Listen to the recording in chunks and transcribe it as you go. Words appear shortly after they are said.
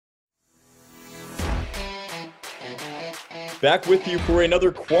Back with you for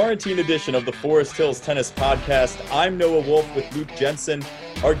another quarantine edition of the Forest Hills Tennis Podcast. I'm Noah Wolf with Luke Jensen.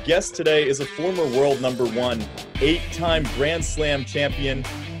 Our guest today is a former world number one, 8-time Grand Slam champion.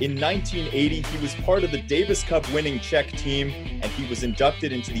 In 1980, he was part of the Davis Cup winning Czech team, and he was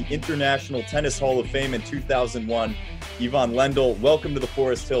inducted into the International Tennis Hall of Fame in 2001. Ivan Lendl, welcome to the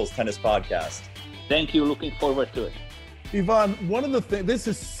Forest Hills Tennis Podcast. Thank you. Looking forward to it. Ivan, one of the things, this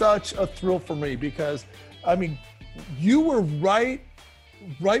is such a thrill for me because, you were right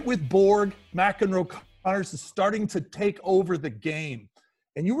with Borg, McEnroe, Connors is starting to take over the game.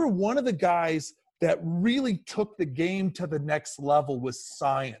 And you were one of the guys that really took the game to the next level with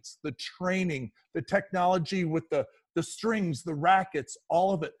science, the training, the technology with the strings, the rackets,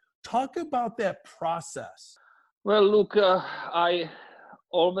 all of it. Talk about that process. Well, Luke, I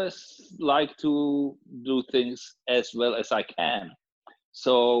always like to do things as well as I can.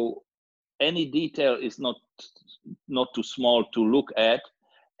 So any detail is not too small to look at,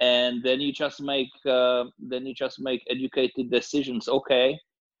 and then you just make educated decisions. Okay,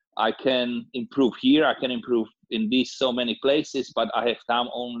 I can improve here, I can improve in these so many places, but I have time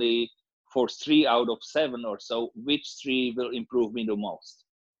only for 3 out of 7 or so. Which 3 will improve me the most?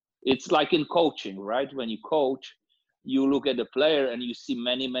 It's like in coaching, right? When you coach, you look at the player and you see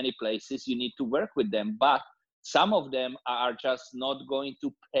many places you need to work with them, but some of them are just not going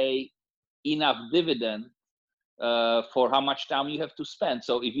to pay enough dividend for how much time you have to spend.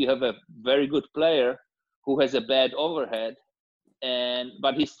 So if you have a very good player who has a bad overhead,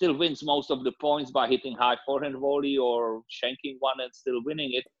 but he still wins most of the points by hitting high forehand volley or shanking one and still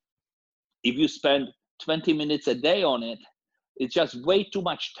winning it, if you spend 20 minutes a day on it, it's just way too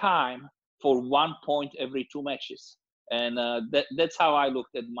much time for 1 point every 2 matches. And that's how I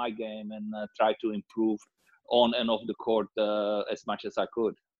looked at my game and tried to improve on and off the court as much as I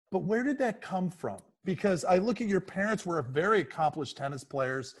could. But where did that come from? Because I look at your parents were very accomplished tennis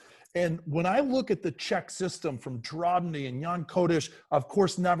players. And when I look at the Czech system from Drobny and Jan Kotiš, of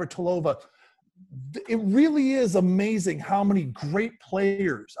course, Navratilova, it really is amazing how many great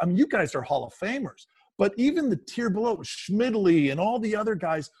players. I mean, you guys are Hall of Famers, but even the tier below, Schmidli and all the other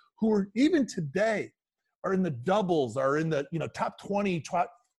guys who are even today are in the doubles, are in the top 20,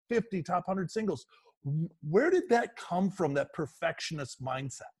 top 50, top 100 singles. Where did that come from, that perfectionist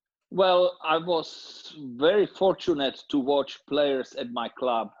mindset? Well, I was very fortunate to watch players at my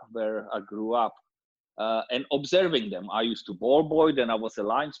club where I grew up and observing them. I used to ball boy, then I was a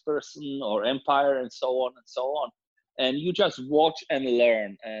lines person or umpire and so on and so on. And you just watch and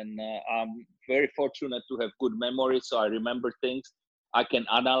learn. And I'm very fortunate to have good memory, so I remember things. I can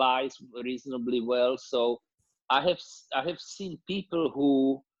analyze reasonably well. So I have seen people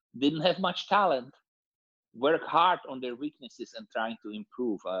who didn't have much talent work hard on their weaknesses and trying to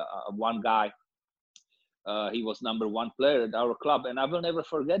improve. One guy, he was number 1 player at our club, and I will never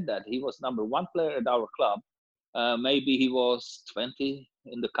forget that. He was number 1 player at our club. Maybe he was 20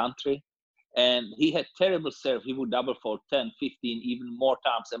 in the country, and he had terrible serve. He would double fault 10, 15, even more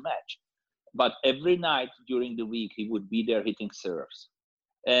times a match. But every night during the week, he would be there hitting serves.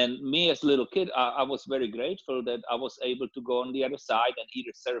 And me as a little kid, I was very grateful that I was able to go on the other side and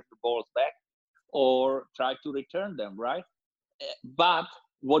either serve the balls back or try to return them, right? But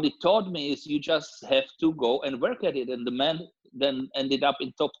what it taught me is you just have to go and work at it. And the man then ended up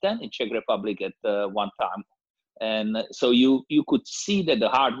in top 10 in Czech Republic at one time. And so you could see that the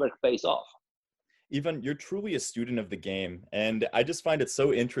hard work pays off. Ivan, you're truly a student of the game. And I just find it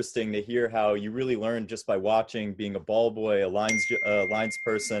so interesting to hear how you really learned just by watching, being a ball boy, a lines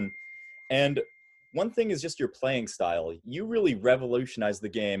person. And one thing is just your playing style. You really revolutionized the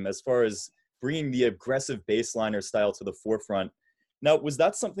game as far as bringing the aggressive baseliner style to the forefront. Now, was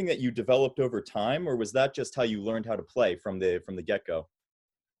that something that you developed over time, or was that just how you learned how to play from the get-go?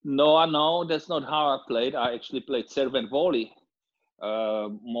 No, that's not how I played. I actually played serve and volley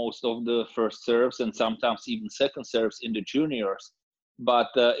most of the first serves and sometimes even second serves in the juniors.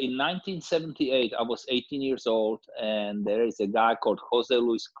 But in 1978, I was 18 years old, and there is a guy called Jose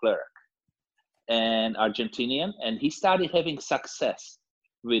Luis Clerc, an Argentinian, and he started having success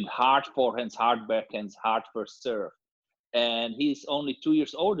with hard forehands, hard backhands, hard first serve. And he's only 2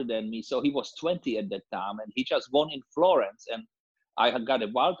 years older than me, so he was 20 at that time, and he just won in Florence. And I had got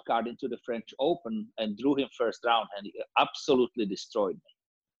a wild card into the French Open and drew him first round, and he absolutely destroyed me.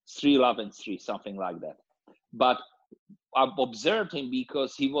 3-love and 3, something like that. But I observed him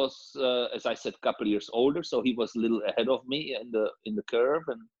because he was, as I said, a couple of years older, so he was a little ahead of me in the curve,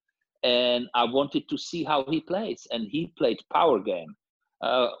 and I wanted to see how he plays, and he played power game.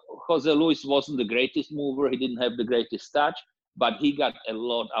 Jose Luis wasn't the greatest mover. He didn't have the greatest touch, but he got a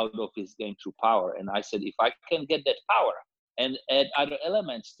lot out of his game through power. And I said, if I can get that power and add other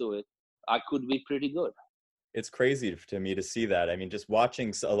elements to it, I could be pretty good. It's crazy to me to see that. I mean, just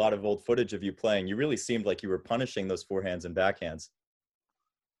watching a lot of old footage of you playing, you really seemed like you were punishing those forehands and backhands.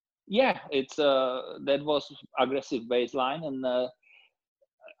 Yeah, it's that was aggressive baseline, and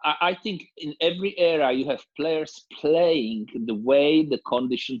I think in every era you have players playing the way the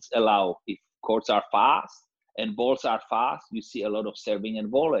conditions allow. If courts are fast and balls are fast, you see a lot of serving and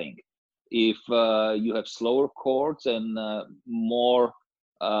volleying. If you have slower courts and more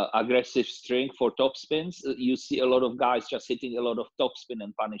aggressive string for topspins, you see a lot of guys just hitting a lot of topspin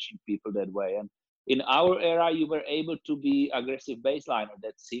and punishing people that way. And in our era, you were able to be aggressive baseliner.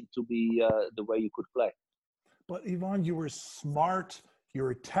 That seemed to be the way you could play. But Ivan, you were smart. You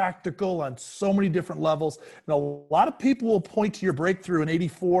were tactical on so many different levels. And a lot of people will point to your breakthrough in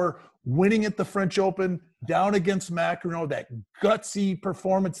 '84, winning at the French Open, down against McEnroe, that gutsy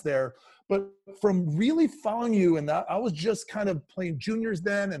performance there. But from really following you, and I was just kind of playing juniors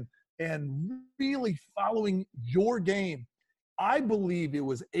then and really following your game, I believe it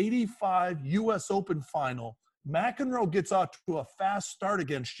was '85 US Open final. McEnroe gets out to a fast start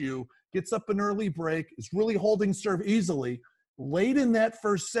against you, gets up an early break, is really holding serve easily. Late in that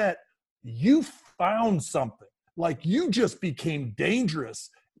first set, you found something. Like you just became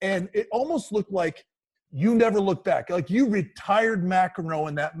dangerous. And it almost looked like you never looked back. Like you retired McEnroe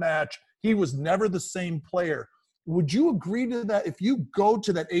in that match. He was never the same player. Would you agree to that? If you go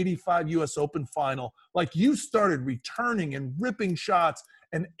to that '85 US Open final, like you started returning and ripping shots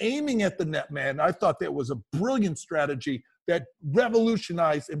and aiming at the net, man, I thought that was a brilliant strategy that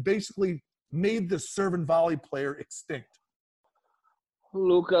revolutionized and basically made the serve and volley player extinct.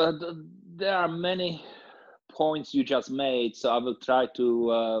 Look, there are many points you just made, so I will try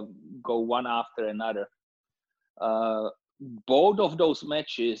to go one after another. Both of those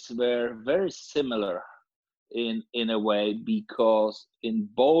matches were very similar in a way, because in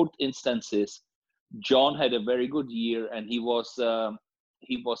both instances, John had a very good year, and he was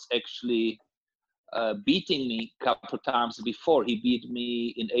actually beating me a couple of times before. He beat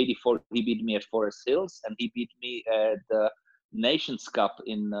me in '84. He beat me at Forest Hills, and he beat me at the Nations Cup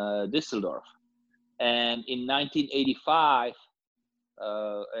in Düsseldorf. And in 1985,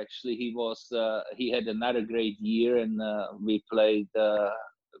 actually, he had another great year, and we played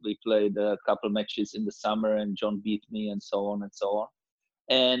a couple matches in the summer, and John beat me, and so on and so on.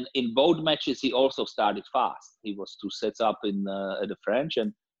 And in both matches, he also started fast. He was 2 sets up at the French,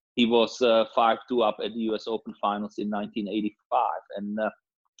 and he was 5-2 up at the US Open Finals in 1985. And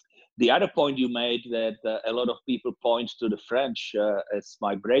the other point you made, that a lot of people point to the French as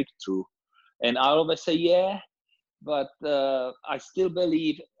my breakthrough. And I always say, yeah, but I still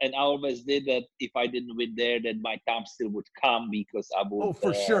believe, and I always did, that if I didn't win there, then my time still would come, because I would,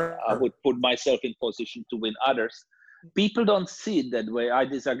 for sure. I would put myself in position to win others. People don't see it that way. I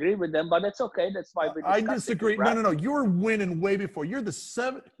disagree with them, but that's okay. That's why we I disagree. Right? No. You were winning way before. You're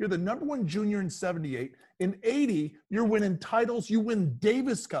the number one junior in '78. In '80, you're winning titles. You win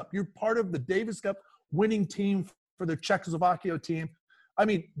Davis Cup. You're part of the Davis Cup winning team for the Czechoslovakia team. I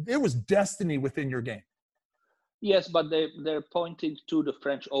mean, there was destiny within your game. Yes, but they're pointing to the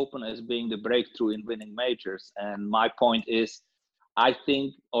French Open as being the breakthrough in winning majors. And my point is, I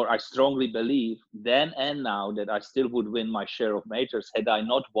think, or I strongly believe, then and now, that I still would win my share of majors had I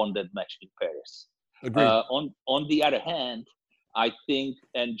not won that match in Paris. Agreed. On the other hand, I think,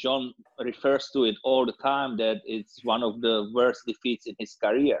 and John refers to it all the time, that it's one of the worst defeats in his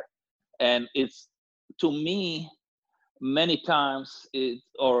career. And it's, to me, many times,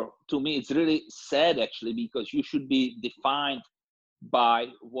 it's really sad, actually, because you should be defined by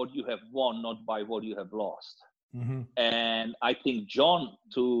what you have won, not by what you have lost. Mm-hmm. And I think John,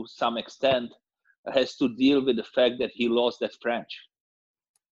 to some extent, has to deal with the fact that he lost that French.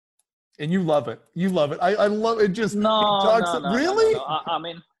 And you love it. You love it. I love it. Just no, really? No. I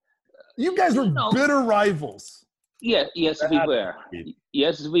mean, you guys were bitter rivals. Yeah, yes, we were.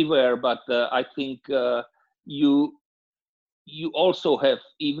 Yes, we were. But I think you also have,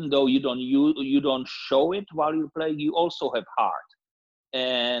 even though you don't show it while you play, you also have heart,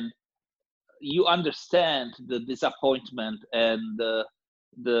 and you understand the disappointment and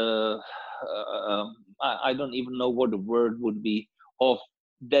I don't even know what the word would be, of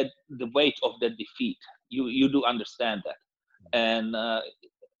that, the weight of that defeat. You do understand that, and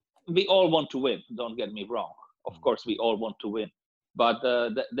we all want to win. Don't get me wrong. Of course, we all want to win, but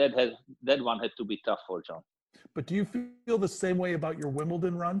that one had to be tough for John. But do you feel the same way about your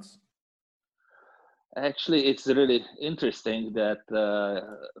Wimbledon runs? Actually, it's really interesting that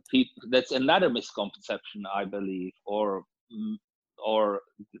that's another misconception, I believe, or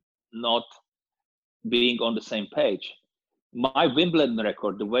not being on the same page. my Wimbledon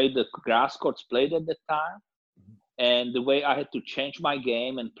record, the way the grass courts played at the time, and the way I had to change my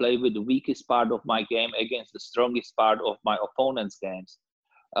game and play with the weakest part of my game against the strongest part of my opponent's games.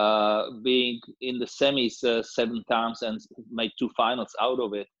 Being in the semis 7 times and made 2 finals out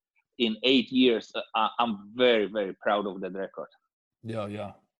of it in 8 years, I'm very, very proud of that record.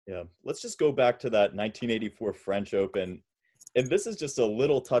 Yeah. Let's just go back to that 1984 French Open. And this is just a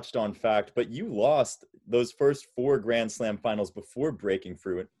little touched on fact, but you lost those first 4 Grand Slam finals before breaking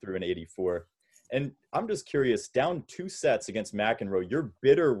through in 84. And I'm just curious, down 2 sets against McEnroe, your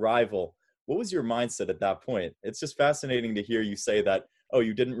bitter rival, what was your mindset at that point? It's just fascinating to hear you say that, oh,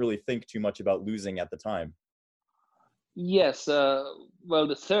 you didn't really think too much about losing at the time. Yes, well,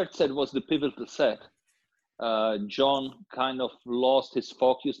 the third set was the pivotal set. John kind of lost his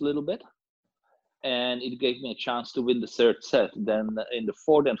focus a little bit, and it gave me a chance to win the third set. Then in the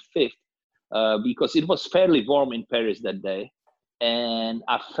fourth and fifth, because it was fairly warm in Paris that day, and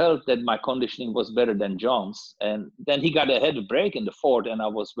I felt that my conditioning was better than John's. And then he got a head break in the fourth, and I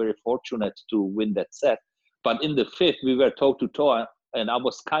was very fortunate to win that set. But in the fifth, we were toe-to-toe, and I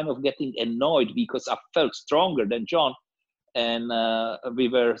was kind of getting annoyed because I felt stronger than John. And we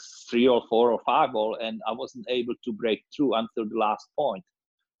were 3 or 4 or 5 all, and I wasn't able to break through until the last point.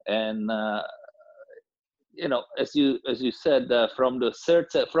 And you know, as you said, from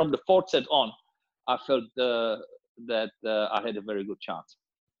the fourth set on, I felt that I had a very good chance.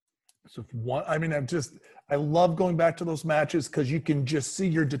 So I love going back to those matches because you can just see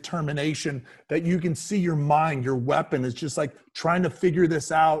your determination, that you can see your mind, your weapon is just like trying to figure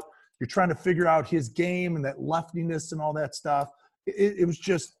this out. You're trying to figure out his game and that leftiness and all that stuff. It was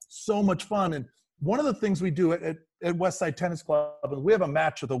just so much fun. And one of the things we do at Westside Tennis Club is we have a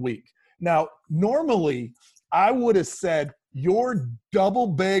match of the week. Now, normally I would have said your double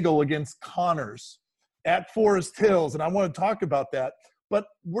bagel against Connors at Forest Hills, and I want to talk about that. But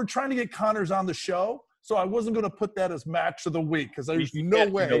we're trying to get Connors on the show, so I wasn't going to put that as match of the week because there's no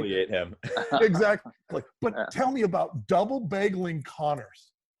way. Humiliate him. Exactly. But tell me about double bageling Connors.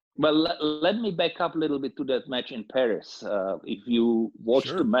 Well, let me back up a little bit to that match in Paris. If you watch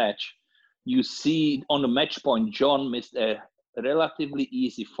the match, you see on the match point, John missed a relatively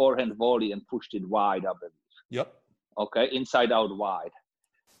easy forehand volley and pushed it wide, I believe. Yep. Okay, inside out wide.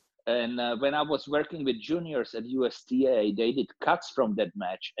 And when I was working with juniors at USTA, they did cuts from that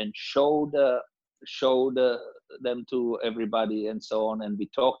match and showed them to everybody and so on. And we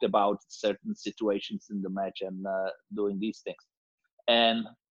talked about certain situations in the match and doing these things. And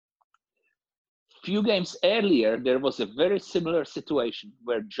few games earlier, there was a very similar situation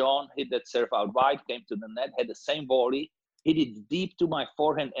where John hit that serve out wide, came to the net, had the same volley, hit it deep to my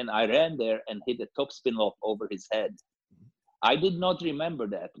forehand, and I ran there and hit a topspin lob over his head. I did not remember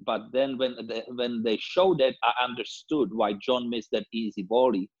that, but then when they showed that, I understood why John missed that easy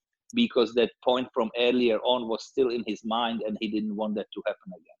volley, because that point from earlier on was still in his mind, and he didn't want that to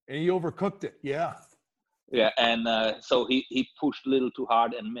happen again. And he overcooked it, yeah. Yeah, and so he pushed a little too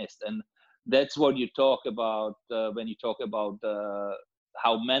hard and missed, and that's what you talk about when you talk about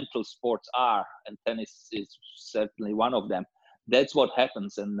how mental sports are, and tennis is certainly one of them. That's what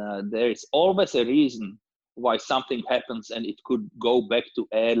happens, and there is always a reason why something happens, and it could go back to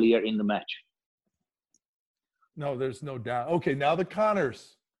earlier in the match. No, there's no doubt. Okay, now the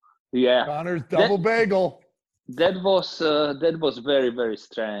Connors. Yeah, Connors double bagel. That was very, very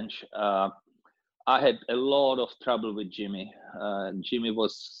strange. I had a lot of trouble with Jimmy. Jimmy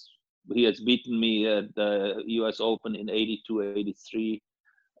he has beaten me at the US Open in 82, 83.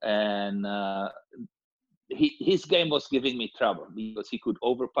 And his game was giving me trouble because he could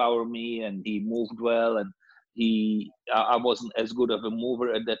overpower me and he moved well. And I wasn't as good of a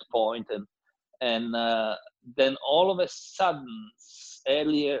mover at that point. And then all of a sudden,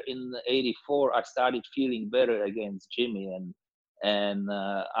 earlier in 84, I started feeling better against Jimmy. And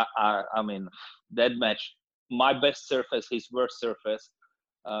I mean, that match, my best surface, his worst surface.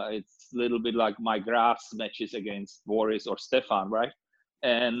 It's a little bit like my grass matches against Boris or Stefan, right?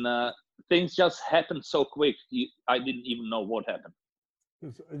 And things just happened so quick. I didn't even know what happened.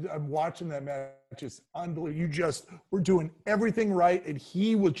 I'm watching that match. It's unbelievable. You just were doing everything right, and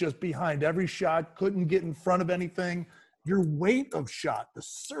he was just behind every shot, couldn't get in front of anything. Your weight of shot, the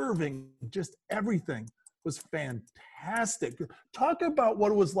serving, just everything was fantastic. Talk about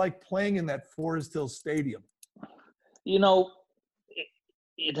what it was like playing in that Forest Hills Stadium. You know,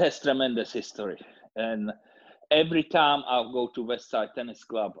 it has tremendous history. And every time I go to Westside Tennis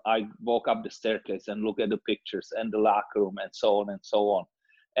Club, I walk up the staircase and look at the pictures and the locker room and so on and so on.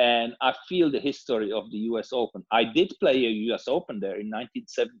 And I feel the history of the US Open. I did play a US Open there in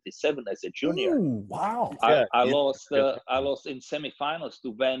 1977 as a junior. Ooh, wow. I lost in semifinals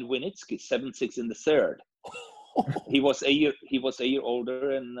to Van Winitsky, 7-6 in the third. He was a year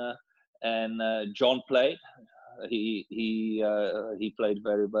older, and John played. He played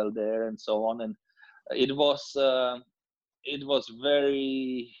very well there, and so on. And it was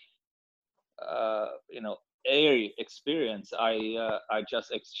very airy experience. I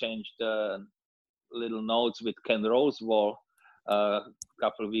just exchanged little notes with Ken Rosewall a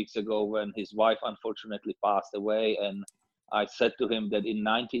couple of weeks ago when his wife unfortunately passed away, and I said to him that in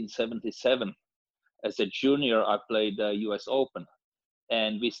 1977, as a junior, I played the U.S. Open,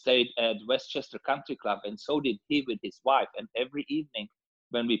 and we stayed at Westchester Country Club, and so did he with his wife. And every evening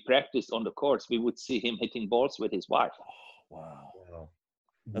when we practiced on the courts, we would see him hitting balls with his wife. Wow.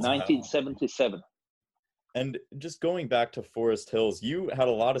 1977. And just going back to Forest Hills, you had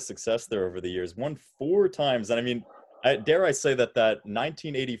a lot of success there over the years, won 4 times. And I mean, dare I say that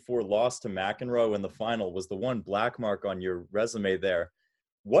 1984 loss to McEnroe in the final was the one black mark on your resume there.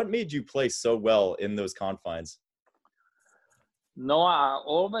 What made you play so well in those confines? No, I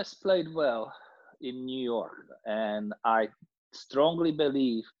always played well in New York. And I strongly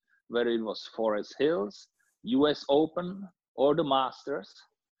believe whether it was Forest Hills, US Open, or the Masters,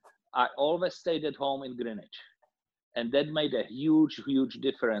 I always stayed at home in Greenwich. And that made a huge, huge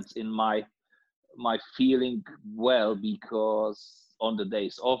difference in my feeling well, because on the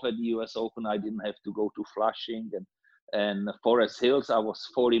days off at the US Open, I didn't have to go to Flushing, and Forest Hills, I was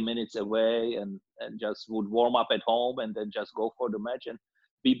 40 minutes away, and just would warm up at home and then just go for the match and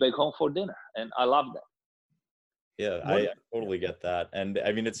be back home for dinner. And I love that. Yeah, I totally get that. And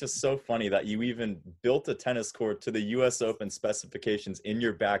I mean, it's just so funny that you even built a tennis court to the US Open specifications in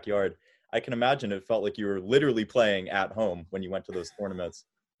your backyard. I can imagine it felt like you were literally playing at home when you went to those tournaments.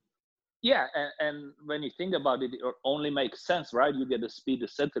 Yeah, and when you think about it, it only makes sense, right? You get the speed the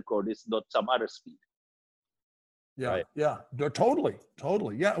center court is not some other speed. Yeah, right. Yeah, totally.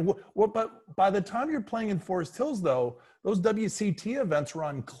 Yeah. Well, but by the time you're playing in Forest Hills, though, those WCT events were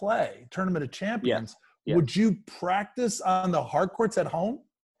on clay, Tournament of Champions. Yes. Would you practice on the hard courts at home?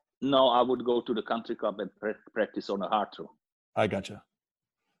 No, I would go to the country club and practice on a hard court. I gotcha.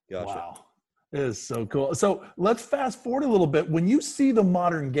 Gotcha. Wow. It is so cool. So let's fast forward a little bit. When you see the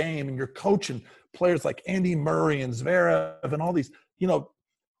modern game and you're coaching players like Andy Murray and Zverev and all these,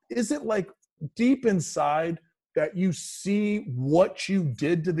 is it like deep inside that you see what you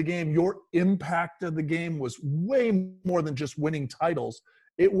did to the game? Your impact of the game was way more than just winning titles.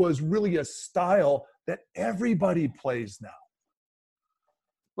 It was really a style that everybody plays now.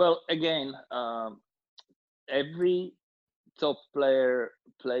 Well, again, every top player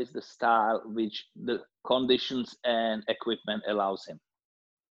plays the style which the conditions and equipment allows him.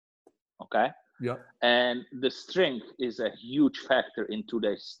 Okay? Yeah. And the strength is a huge factor in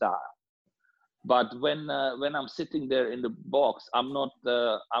today's style. But when I'm sitting there in the box, I'm not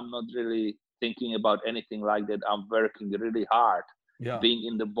really thinking about anything like that. I'm working really hard. Yeah. Being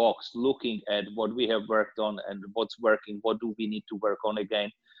in the box, looking at what we have worked on and what's working, what do we need to work on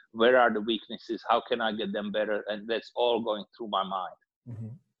again, where are the weaknesses, how can I get them better, and that's all going through my mind.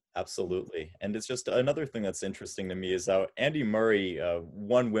 Mm-hmm. Absolutely. And it's just another thing that's interesting to me is how Andy Murray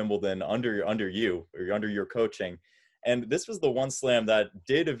won Wimbledon under your coaching. And this was the one slam that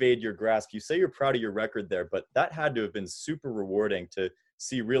did evade your grasp. You say you're proud of your record there, but that had to have been super rewarding to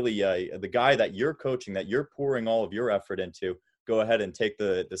see really the guy that you're coaching, that you're pouring all of your effort into, go ahead and take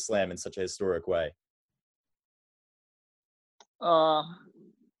the slam in such a historic way.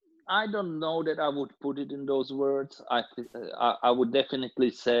 I don't know that I would put it in those words. I would definitely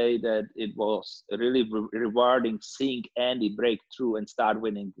say that it was really rewarding seeing Andy break through and start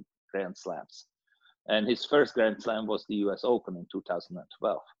winning Grand Slams. And his first Grand Slam was the US Open in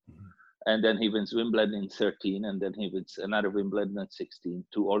 2012. Mm-hmm. And then he wins Wimbledon in 13, and then he wins another Wimbledon in 16,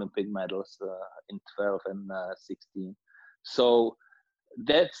 2 Olympic medals in 12 and 16. So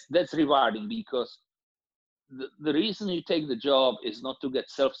that's rewarding, because the reason you take the job is not to get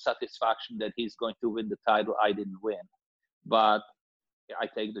self-satisfaction that he's going to win the title I didn't win. But I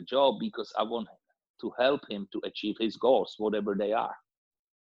take the job because I want to help him to achieve his goals, whatever they are.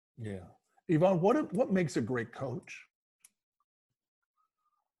 Yeah. Ivan, what makes a great coach?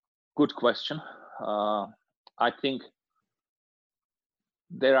 Good question. I think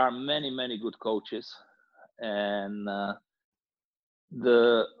there are many, many good coaches. And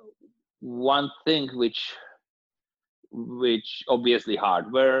the one thing which obviously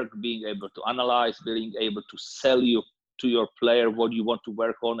hard work, being able to analyze, being able to sell you to your player what you want to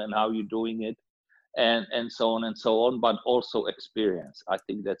work on and how you're doing it, and so on and so on, but also experience. I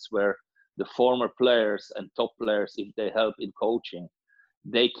think that's where the former players and top players, if they help in coaching,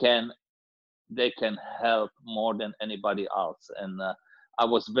 they can help more than anybody else. And I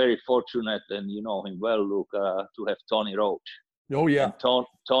was very fortunate, and you know him well, Luke, to have Tony Roach. Oh yeah. And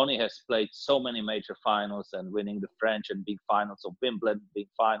Tony has played so many major finals and winning the French and big finals of Wimbledon, big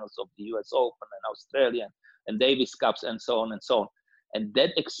finals of the US Open and Australian and Davis Cups and so on and so on. And that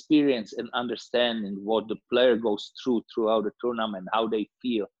experience and understanding what the player goes throughout the tournament, how they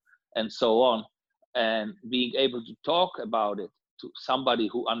feel and so on, and being able to talk about it to somebody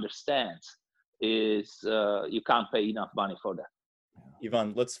who understands is you can't pay enough money for that.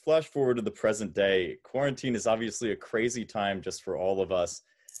 Ivan, let's flash forward to the present day. Quarantine is obviously a crazy time just for all of us.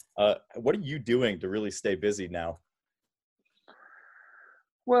 What are you doing to really stay busy now?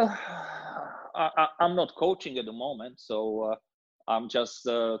 Well, I'm not coaching at the moment, so I'm just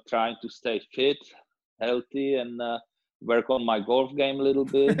trying to stay fit, healthy, and work on my golf game a little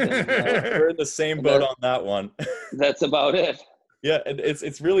bit. And, we're in the same boat on that one. That's about it. Yeah, and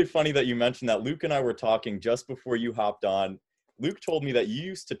it's really funny that you mentioned that. Luke and I were talking just before you hopped on. Luke told me that you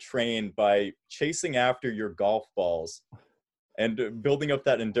used to train by chasing after your golf balls and building up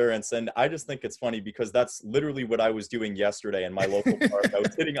that endurance. And I just think it's funny because that's literally what I was doing yesterday in my local park. I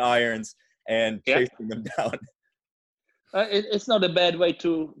was hitting irons and chasing them down. It's not a bad way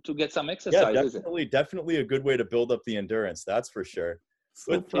to get some exercise, yeah, is it? Definitely a good way to build up the endurance. That's for sure.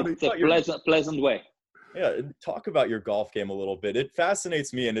 So funny. It's a pleasant way. Yeah, talk about your golf game a little bit. It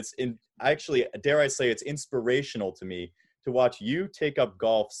fascinates me, and actually, dare I say, it's inspirational to me to watch you take up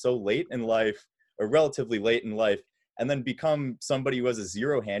golf so late in life, or relatively late in life, and then become somebody who has a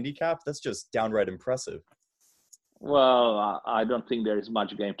 0 handicap. That's just downright impressive. Well, I don't think there is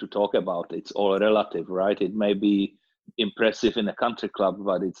much game to talk about. It's all relative, right? It may be impressive in a country club,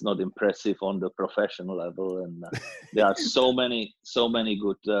 but it's not impressive on the professional level. And there are so many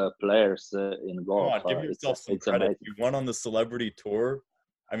good players in golf. Come on, give yourself some credit. Amazing. You won on the celebrity tour.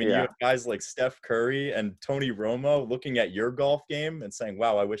 I mean, you have guys like Steph Curry and Tony Romo looking at your golf game and saying,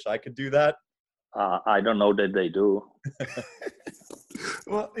 wow, I wish I could do that. I don't know that they do.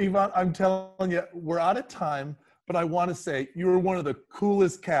 Well, Ivan, I'm telling you, we're out of time, but I want to say you were one of the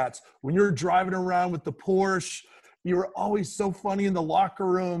coolest cats. When you're driving around with the Porsche, you were always so funny in the locker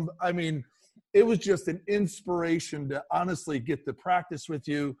room. I mean, it was just an inspiration to honestly get to practice with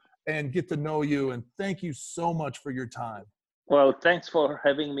you and get to know you. And thank you so much for your time. Well, thanks for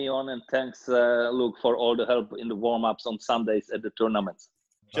having me on, and thanks, Luke, for all the help in the warm-ups on Sundays at the tournaments.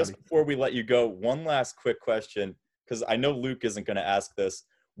 Just before we let you go, one last quick question, because I know Luke isn't going to ask this.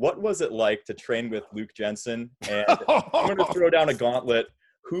 What was it like to train with Luke Jensen? And I'm going to throw down a gauntlet.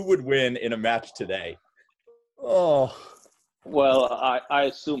 Who would win in a match today? Oh, well, I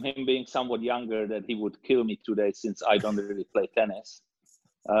assume him being somewhat younger that he would kill me today, since I don't really play tennis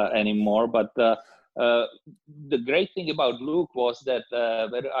anymore. But the great thing about Luke was that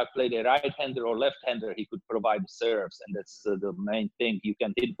whether I played a right-hander or left-hander, he could provide serves, and that's the main thing. You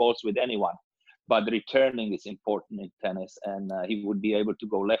can hit balls with anyone, but returning is important in tennis, and he would be able to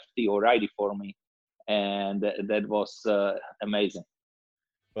go lefty or righty for me, and that was amazing.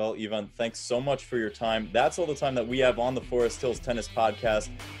 Well, Ivan, thanks so much for your time. That's all the time that we have on the Forest Hills Tennis Podcast.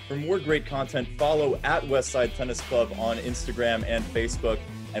 For more great content, follow at Westside Tennis Club on Instagram and Facebook,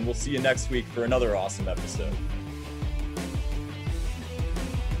 and we'll see you next week for another awesome episode.